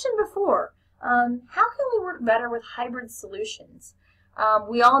 And I mentioned before, how can we work better with hybrid solutions?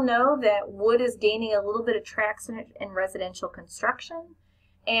 We all know that wood is gaining a little bit of traction in residential construction,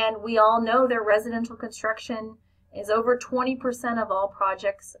 and we all know that residential construction is over 20% of all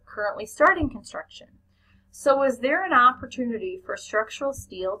projects currently starting construction. So is there an opportunity for structural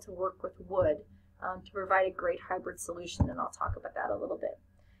steel to work with wood to provide a great hybrid solution? And I'll talk about that a little bit.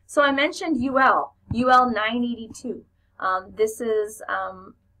 So I mentioned UL 982. This is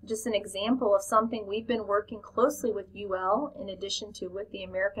just an example of something we've been working closely with UL in addition to with the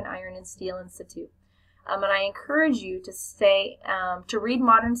American Iron and Steel Institute. And I encourage you to read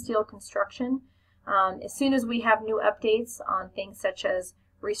Modern Steel Construction. As soon as we have new updates on things such as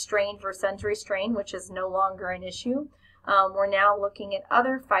restrained versus unrestrained, which is no longer an issue, we're now looking at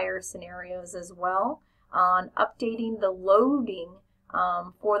other fire scenarios as well on updating the loading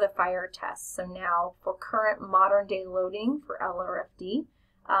for the fire tests. So now for current modern day loading for LRFD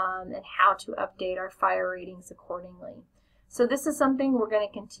and how to update our fire ratings accordingly. So this is something we're going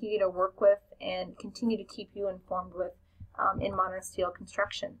to continue to work with and continue to keep you informed with in modern steel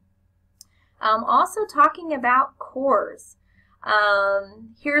construction. Also talking about cores.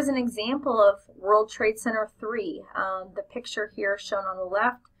 Here's an example of World Trade Center 3. The picture here shown on the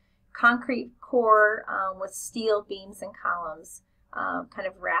left, concrete core with steel beams and columns kind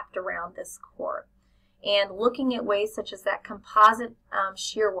of wrapped around this core. And looking at ways such as that composite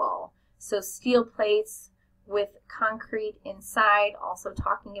shear wall, so steel plates with concrete inside, also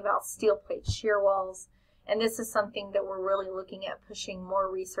talking about steel plate shear walls. And this is something that we're really looking at pushing more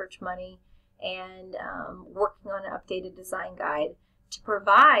research money and working on an updated design guide to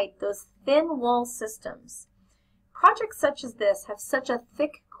provide those thin wall systems. Projects such as this have such a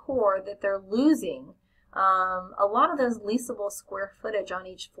thick core that they're losing a lot of those leasable square footage on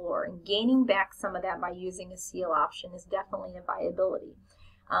each floor, and gaining back some of that by using a seal option is definitely a viability.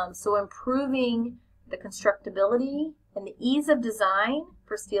 So improving the constructability and the ease of design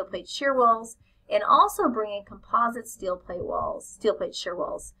for steel plate shear walls, and also bringing composite steel plate shear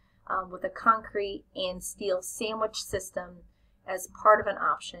walls with a concrete and steel sandwich system as part of an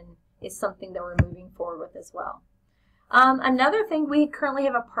option is something that we're moving forward with as well. Another thing, we currently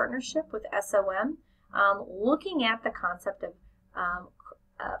have a partnership with SOM looking at the concept of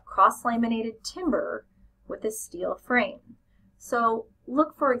cross-laminated timber with a steel frame. So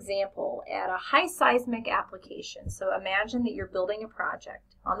look, for example, at a high seismic application. So imagine that you're building a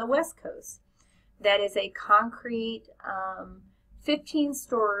project on the West Coast that is a concrete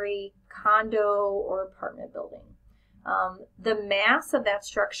 15-story condo or apartment building. The mass of that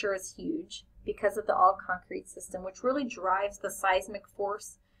structure is huge because of the all-concrete system, which really drives the seismic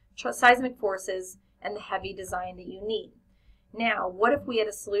forces and the heavy design that you need. Now, what if we had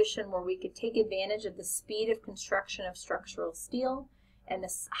a solution where we could take advantage of the speed of construction of structural steel and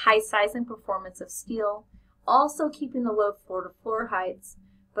the high seismic performance of steel, also keeping the low floor-to-floor heights,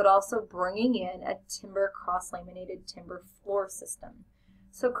 but also bringing in a timber cross-laminated timber floor system.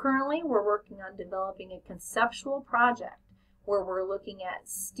 So currently we're working on developing a conceptual project where we're looking at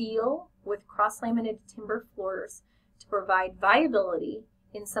steel with cross-laminated timber floors to provide viability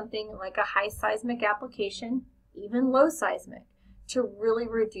in something like a high seismic application, even low seismic, to really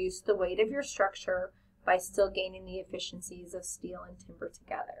reduce the weight of your structure by still gaining the efficiencies of steel and timber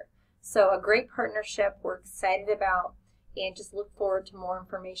together. So a great partnership we're excited about, and just look forward to more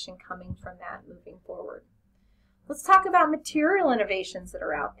information coming from that moving forward. Let's talk about material innovations that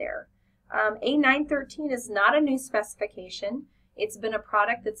are out there. A913 is not a new specification. It's been a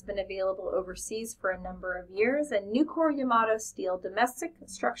product that's been available overseas for a number of years, and Nucor Yamato Steel domestic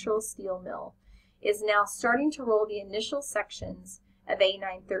structural steel mill is now starting to roll the initial sections of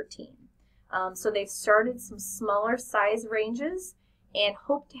A913. So they've started some smaller size ranges and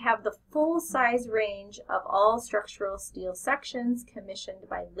hope to have the full size range of all structural steel sections commissioned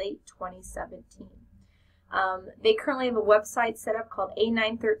by late 2017. They currently have a website set up called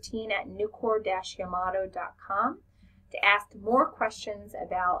A913 at nucor-yamato.com to ask more questions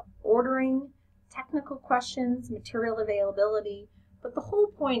about ordering, technical questions, material availability, but the whole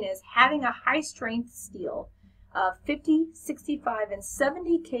point is having a high-strength steel of 50, 65, and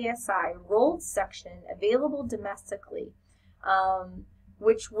 70 KSI rolled section available domestically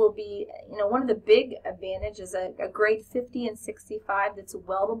which will be, one of the big advantages, a grade 50 and 65 that's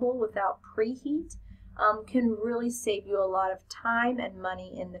weldable without preheat, can really save you a lot of time and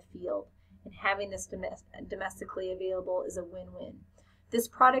money in the field. And having this domestically available is a win-win. This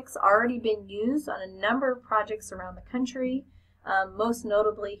product's already been used on a number of projects around the country, most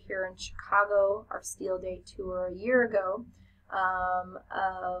notably here in Chicago, our Steel Day tour a year ago,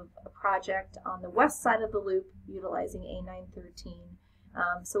 of a project on the west side of the loop utilizing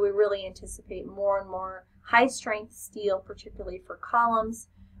A913. So we really anticipate more and more high-strength steel, particularly for columns,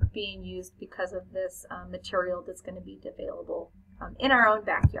 being used because of this material that's going to be available in our own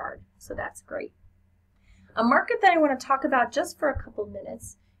backyard. So that's great. A market that I want to talk about just for a couple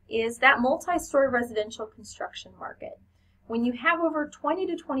minutes is that multi-story residential construction market. When you have over 20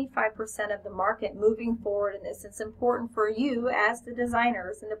 to 25% of the market moving forward in this, it's important for you as the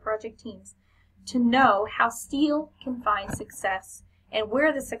designers and the project teams to know how steel can find success and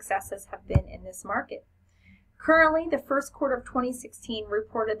where the successes have been in this market. Currently, the first quarter of 2016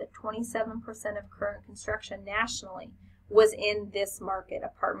 reported that 27% of current construction nationally was in this market: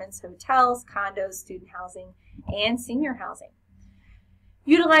 apartments, hotels, condos, student housing, and senior housing.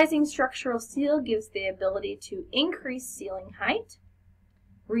 Utilizing structural steel gives the ability to increase ceiling height,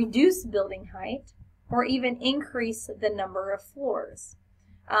 reduce building height, or even increase the number of floors.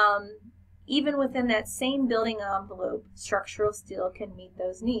 Even within that same building envelope, structural steel can meet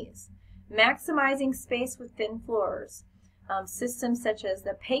those needs. Maximizing space with thin floors. Systems such as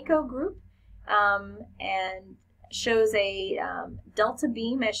the PAYCO group and shows a delta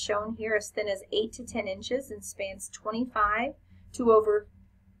beam as shown here, as thin as 8 to 10 inches and spans 25 to over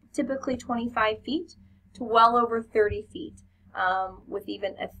typically 25 feet to well over 30 feet with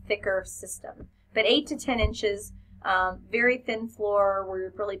even a thicker system. But 8 to 10 inches, very thin floor where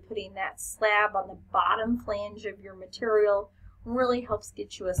you're really putting that slab on the bottom flange of your material, really helps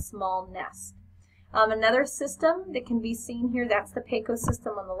get you a small nest. Another system that can be seen here, that's the PAYCO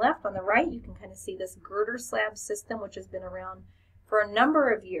system on the left. On the right, you can kind of see this girder slab system, which has been around for a number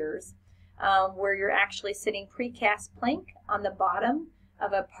of years, where you're actually sitting precast plank on the bottom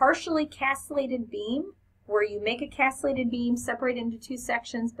of a partially castellated beam, where you make a castellated beam, separate into two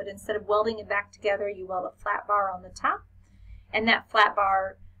sections, but instead of welding it back together, you weld a flat bar on the top, and that flat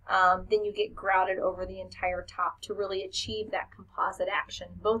bar then you get grouted over the entire top to really achieve that composite action.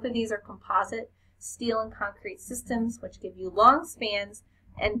 Both of these are composite steel and concrete systems, which give you long spans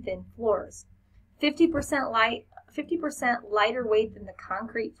and thin floors. 50% lighter weight than the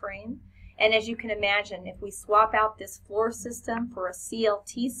concrete frame. And as you can imagine, if we swap out this floor system for a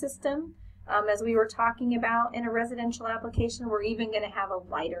CLT system, as we were talking about in a residential application, we're even going to have a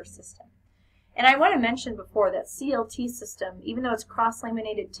lighter system. And I want to mention before that CLT system, even though it's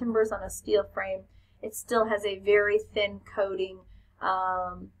cross-laminated timbers on a steel frame, it still has a very thin coating,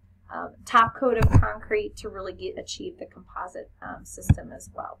 top coat of concrete to really achieve the composite system as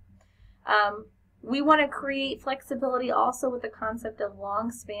well. We want to create flexibility also with the concept of long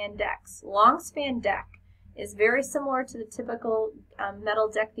span decks. Long span deck is very similar to the typical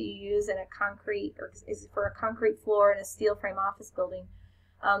metal deck that you use in a concrete, or is for a concrete floor in a steel frame office building.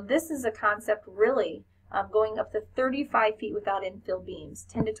 This is a concept really going up to 35 feet without infill beams,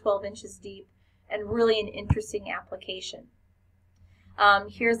 10 to 12 inches deep, and really an interesting application.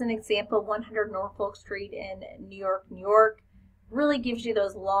 Here's an example, 100 Norfolk Street in New York, New York. Really gives you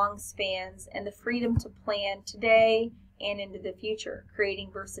those long spans and the freedom to plan today and into the future, creating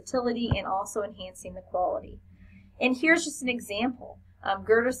versatility and also enhancing the quality. And here's just an example.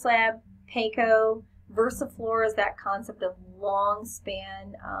 Girder slab, PAYCO, VersaFloor is that concept of long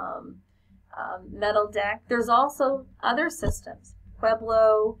span metal deck. There's also other systems,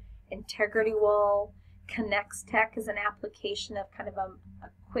 Pueblo, Integrity Wall, ConnexTech is an application of kind of a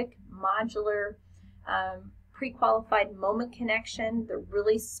quick modular pre-qualified moment connection that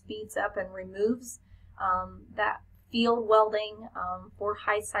really speeds up and removes that field welding for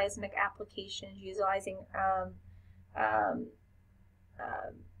high seismic applications, utilizing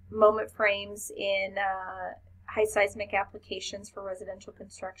moment frames in high seismic applications for residential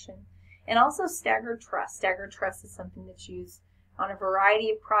construction. And also staggered truss. Staggered truss is something that's used on a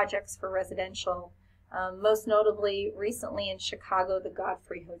variety of projects for residential. Most notably, recently in Chicago, the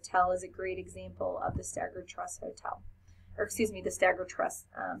Godfrey Hotel is a great example of the staggered truss the staggered truss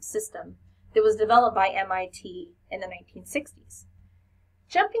system that was developed by MIT in the 1960s.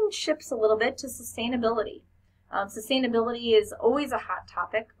 Jumping ships a little bit to sustainability. Sustainability is always a hot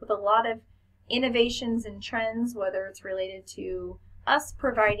topic with a lot of innovations and trends, whether it's related to us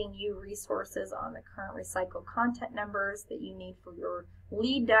providing you resources on the current recycled content numbers that you need for your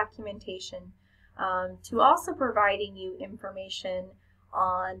LEED documentation, to also providing you information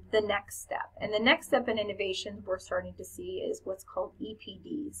on the next step. And the next step in innovation we're starting to see is what's called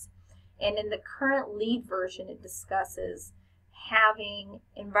EPDs. And in the current LEED version, it discusses having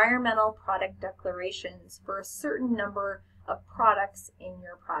environmental product declarations for a certain number of products in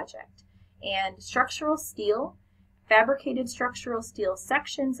your project. And structural steel, fabricated structural steel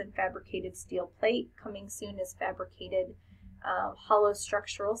sections and fabricated steel plate, coming soon as fabricated hollow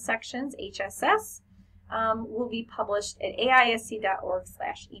structural sections, HSS, will be published at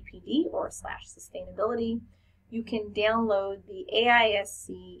aisc.org/EPD or /sustainability. You can download the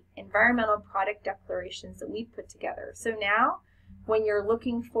AISC environmental product declarations that we put together. So now, when you're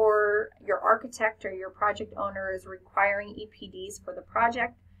looking for your architect or your project owner is requiring EPDs for the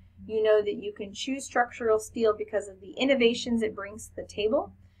project, you know that you can choose structural steel because of the innovations it brings to the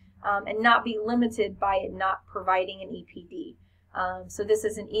table, and not be limited by it not providing an EPD. So this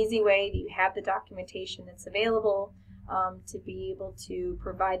is an easy way that you have the documentation that's available to be able to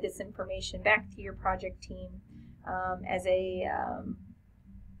provide this information back to your project team as a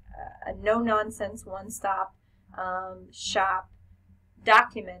no-nonsense, one-stop shop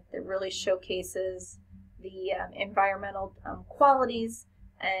document that really showcases the environmental qualities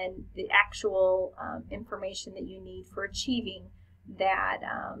and the actual information that you need for achieving that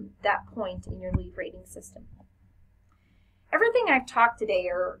point in your LEED rating system. Everything I've talked today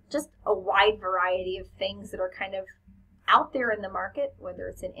are just a wide variety of things that are kind of out there in the market, whether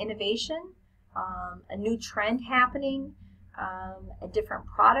it's an innovation, a new trend happening, a different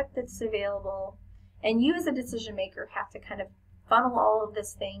product that's available, and you as a decision maker have to kind of funnel all of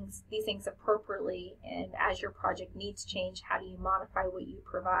these things appropriately, and as your project needs change, how do you modify what you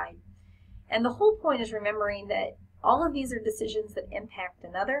provide? And the whole point is remembering that all of these are decisions that impact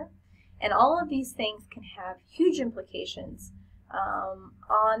another, and all of these things can have huge implications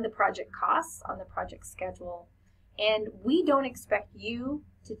on the project costs, on the project schedule, and we don't expect you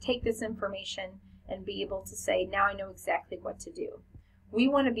to take this information and be able to say, now I know exactly what to do. We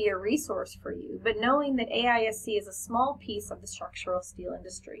want to be a resource for you, but knowing that AISC is a small piece of the structural steel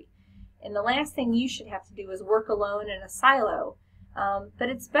industry. And the last thing you should have to do is work alone in a silo, but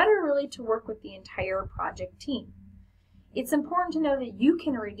it's better really to work with the entire project team. It's important to know that you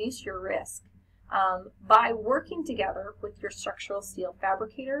can reduce your risk by working together with your structural steel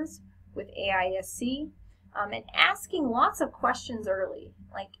fabricators, with AISC, and asking lots of questions early,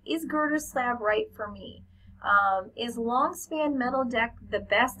 like, is girder slab right for me? Is long span metal deck the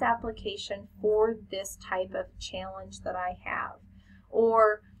best application for this type of challenge that I have?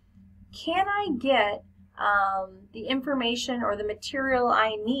 Or can I get the information or the material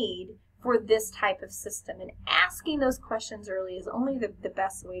I need for this type of system? And asking those questions early is only the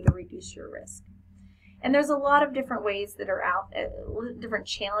best way to reduce your risk. And there's a lot of different ways that are out, different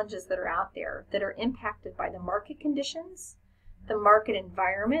challenges that are out there that are impacted by the market conditions, the market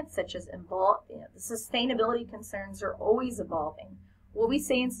environment, such as the sustainability concerns are always evolving. What we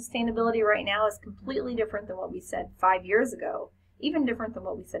say in sustainability right now is completely different than what we said 5 years ago, even different than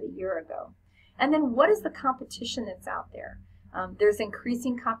what we said a year ago. And then what is the competition that's out there? There's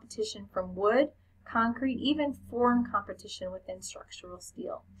increasing competition from wood, concrete, even foreign competition within structural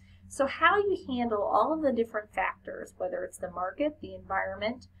steel. So how you handle all of the different factors, whether it's the market, the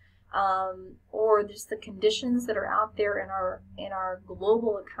environment, or just the conditions that are out there in our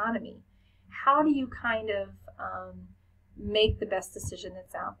global economy, how do you kind of make the best decision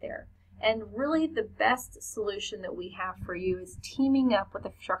that's out there? And really the best solution that we have for you is teaming up with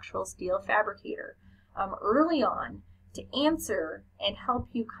a structural steel fabricator early on to answer and help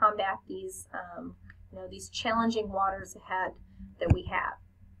you combat these these challenging waters ahead that we have.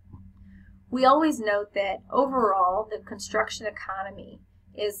 We always note that overall the construction economy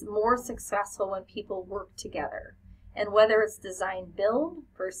is more successful when people work together. And whether it's design build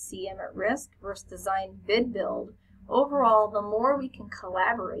versus CM at risk versus design bid build, overall the more we can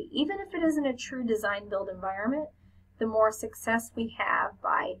collaborate, even if it isn't a true design build environment, the more success we have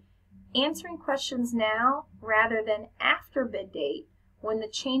by answering questions now rather than after bid date when the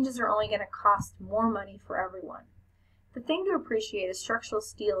changes are only going to cost more money for everyone. The thing to appreciate is structural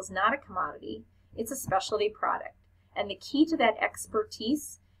steel is not a commodity, it's a specialty product. And the key to that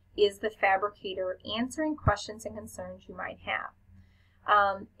expertise is the fabricator answering questions and concerns you might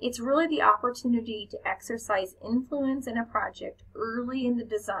have. It's really the opportunity to exercise influence in a project early in the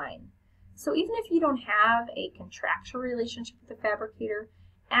design. So even if you don't have a contractual relationship with the fabricator,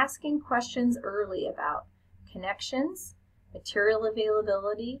 asking questions early about connections, material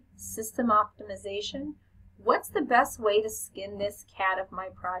availability, system optimization, what's the best way to skin this cat of my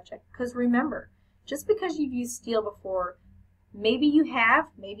project? Because remember, just because you've used steel before, maybe you have,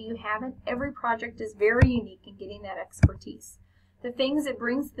 maybe you haven't, every project is very unique in getting that expertise. The things it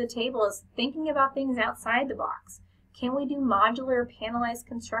brings to the table is thinking about things outside the box. Can we do modular panelized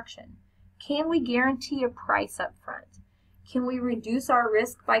construction? Can we guarantee a price up front? Can we reduce our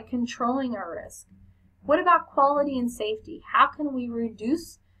risk by controlling our risk? What about quality and safety? How can we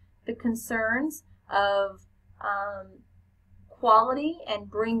reduce the concerns of quality and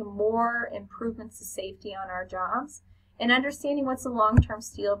bring more improvements to safety on our jobs? And understanding what's the long-term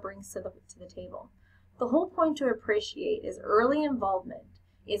steel brings to the table. The whole point to appreciate is early involvement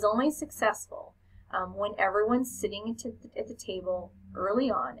is only successful when everyone's sitting at the table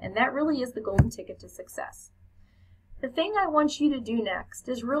early on, and that really is the golden ticket to success. The thing I want you to do next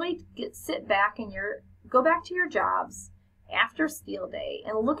is really sit back and go back to your jobs after Steel Day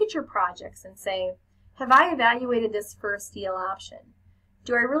and look at your projects and say, have I evaluated this for a steel option?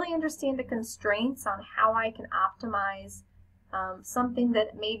 Do I really understand the constraints on how I can optimize something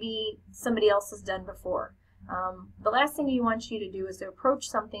that maybe somebody else has done before? The last thing we want you to do is to approach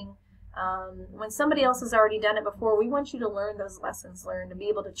something when somebody else has already done it before. We want you to learn those lessons learned and be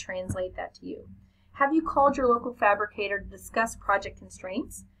able to translate that to you. Have you called your local fabricator to discuss project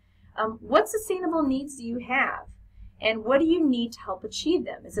constraints? What sustainable needs do you have? And what do you need to help achieve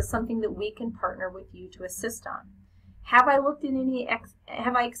them? Is this something that we can partner with you to assist on? Have I looked at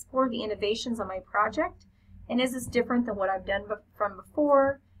have I explored the innovations on my project? And is this different than what I've done from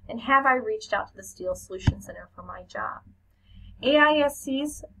before? And have I reached out to the Steel Solution Center for my job?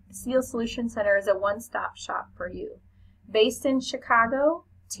 AISC's Steel Solution Center is a one-stop shop for you. Based in Chicago,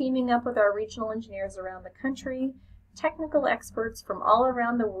 teaming up with our regional engineers around the country, technical experts from all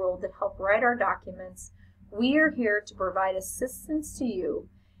around the world that help write our documents, we are here to provide assistance to you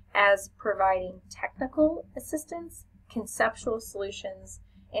as providing technical assistance, conceptual solutions,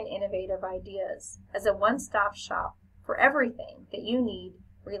 and innovative ideas as a one-stop shop for everything that you need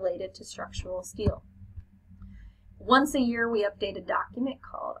related to structural steel. Once a year, we update a document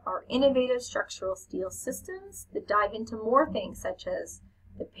called our Innovative Structural Steel Systems that dive into more things such as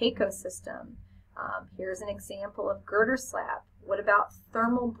the PACO system. Here's an example of girder slab. What about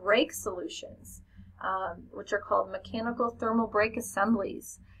thermal brake solutions, which are called mechanical thermal brake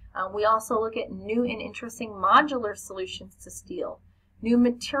assemblies? We also look at new and interesting modular solutions to steel, new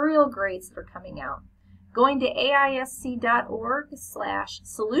material grades that are coming out. Going to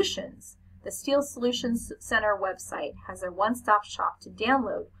aisc.org/solutions, the Steel Solutions Center website has a one-stop shop to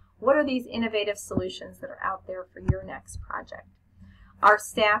download what are these innovative solutions that are out there for your next project. Our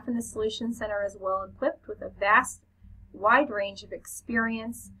staff in the Solution Center is well equipped with a wide range of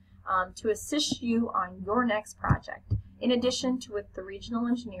experience to assist you on your next project, in addition to with the regional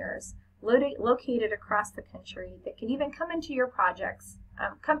engineers located across the country that can even come into your projects,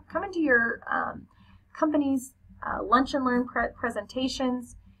 come into your company's lunch and learn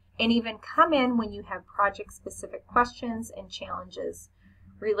presentations, and even come in when you have project-specific questions and challenges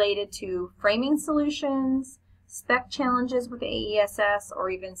related to framing solutions, spec challenges with AESS,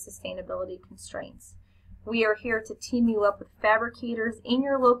 or even sustainability constraints. We are here to team you up with fabricators in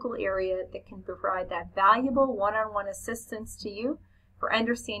your local area that can provide that valuable one-on-one assistance to you for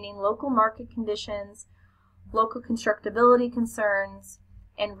understanding local market conditions, local constructability concerns,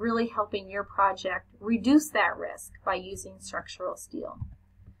 and really helping your project reduce that risk by using structural steel.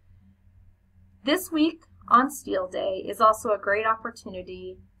 This week on Steel Day is also a great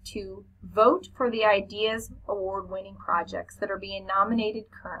opportunity to vote for the IDEAS award-winning projects that are being nominated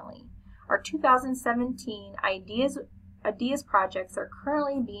currently. Our 2017 IDEAS projects are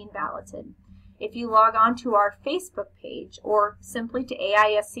currently being balloted. If you log on to our Facebook page or simply to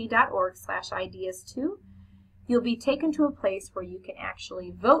aisc.org/ideas2, you'll be taken to a place where you can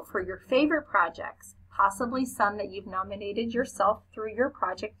actually vote for your favorite projects, possibly some that you've nominated yourself through your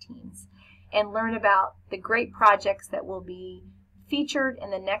project teams, and learn about the great projects that will be featured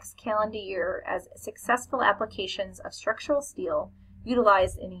in the next calendar year as successful applications of structural steel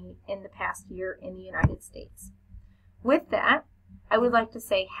utilized in the past year in the United States. With that, I would like to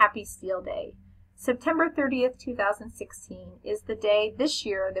say Happy Steel Day. September 30th, 2016 is the day this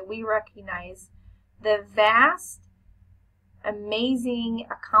year that we recognize the vast, amazing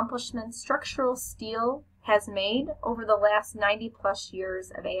accomplishments structural steel has made over the last 90+ years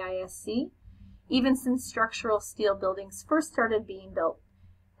of AISC, even since structural steel buildings first started being built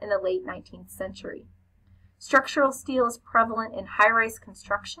in the late 19th century. Structural steel is prevalent in high-rise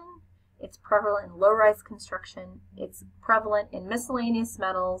construction, it's prevalent in low-rise construction, it's prevalent in miscellaneous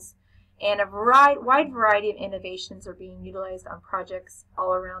metals, and a wide variety of innovations are being utilized on projects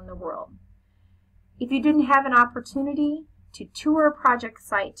all around the world. If you didn't have an opportunity to tour a project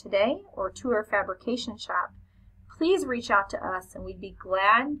site today or tour a fabrication shop, please reach out to us and we'd be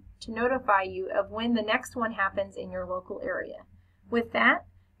glad to notify you of when the next one happens in your local area. With that,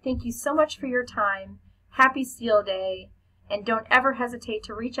 thank you so much for your time. Happy Steel Day, and don't ever hesitate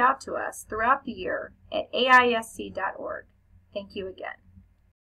to reach out to us throughout the year at aisc.org. Thank you again.